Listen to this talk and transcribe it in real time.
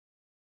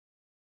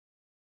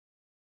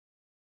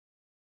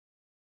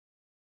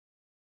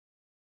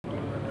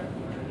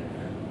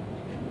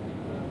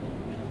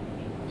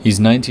He's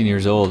 19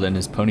 years old and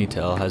his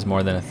ponytail has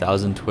more than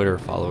 1,000 Twitter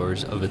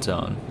followers of its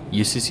own.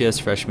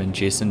 UCCS freshman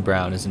Jason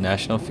Brown is a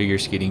national figure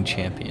skating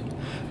champion.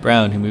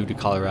 Brown, who moved to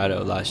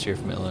Colorado last year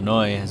from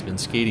Illinois, has been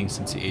skating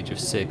since the age of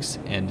 6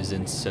 and is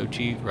in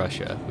Sochi,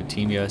 Russia, with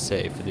Team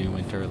USA for the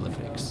Winter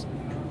Olympics.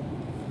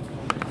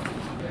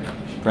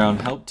 Brown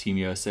helped Team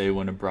USA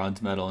win a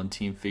bronze medal in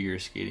team figure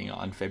skating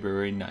on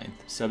February 9th,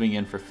 subbing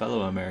in for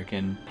fellow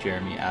American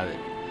Jeremy Abbott.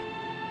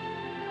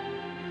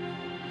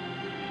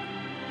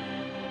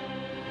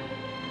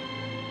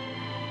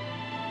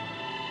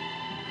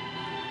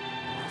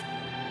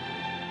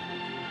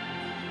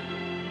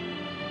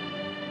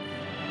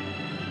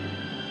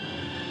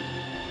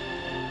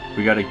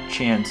 We got a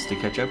chance to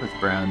catch up with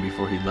Brown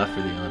before he left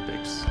for the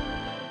Olympics.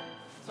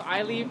 So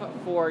I leave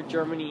for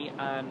Germany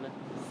on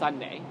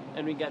Sunday,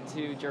 and we get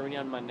to Germany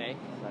on Monday,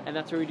 and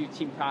that's where we do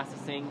team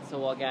processing. So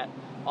we'll get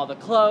all the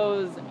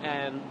clothes,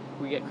 and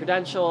we get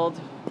credentialed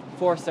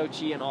for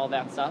Sochi and all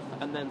that stuff,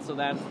 and then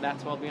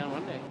that's where I'll be on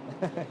Monday.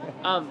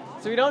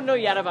 So we don't know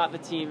yet about the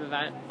team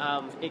event.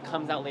 It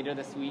comes out later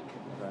this week,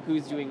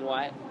 who's doing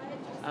what,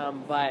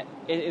 but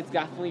it's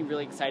definitely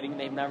really exciting.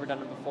 They've never done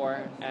it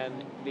before,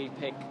 and they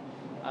pick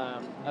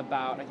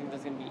I think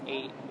there's going to be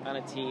 8 on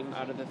a team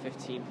out of the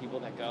 15 people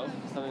that go,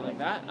 something like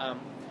that.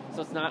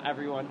 So it's not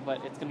everyone,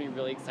 but it's going to be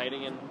really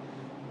exciting, and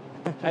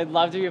I'd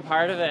love to be a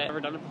part of it. I've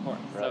never done it before,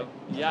 so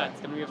yeah, it's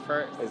going to be a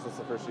first. Is this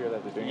the first year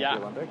that they're doing the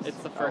Olympics?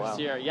 It's the first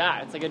year.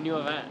 Yeah, it's like a new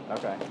event.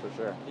 Okay, for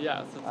sure. Yeah,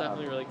 so it's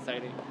definitely really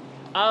exciting.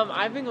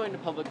 I've been going to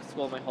public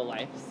school my whole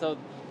life, so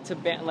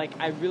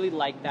I really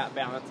like that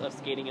balance of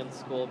skating and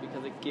school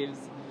because it gives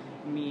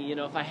me,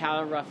 if I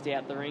have a rough day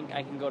at the rink,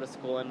 I can go to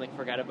school and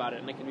forget about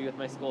it, and I can be with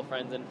my school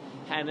friends, and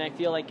I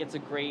feel like it's a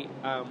great,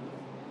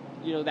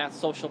 that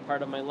social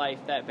part of my life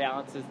that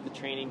balances the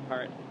training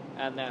part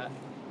and that,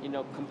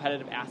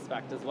 competitive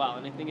aspect as well.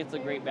 And I think it's a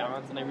great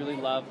balance, and I really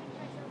love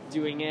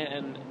doing it,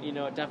 and,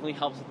 it definitely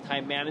helps with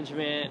time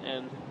management,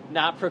 and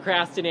not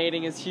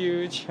procrastinating is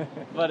huge,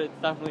 but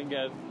it's definitely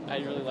good. I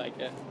really like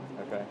it.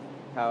 Okay.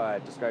 How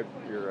describe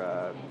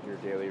your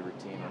daily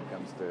routine when it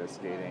comes to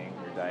skating,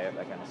 your diet,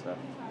 that kind of stuff?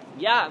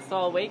 Yeah, so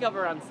I'll wake up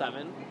around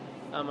 7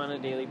 on a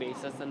daily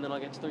basis, and then I'll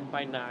get to the rink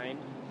by 9,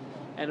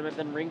 and I'm at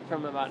the rink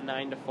from about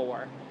 9 to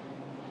 4,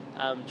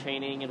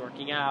 training and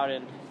working out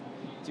and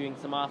doing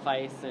some off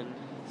ice and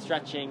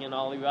stretching and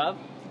all the above.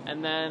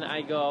 And then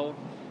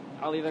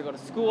I'll either go to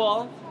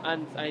school,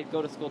 and I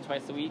go to school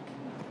twice a week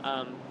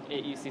at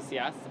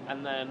UCCS,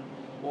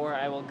 or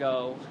I will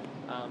go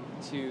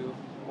to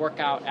work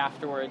out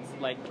afterwards.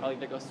 I'll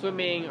either go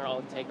swimming, or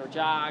I'll take a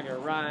jog or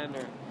run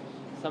or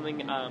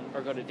something,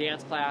 or go to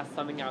dance class,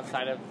 something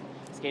outside of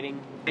skating.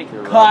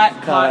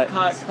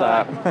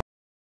 Cut.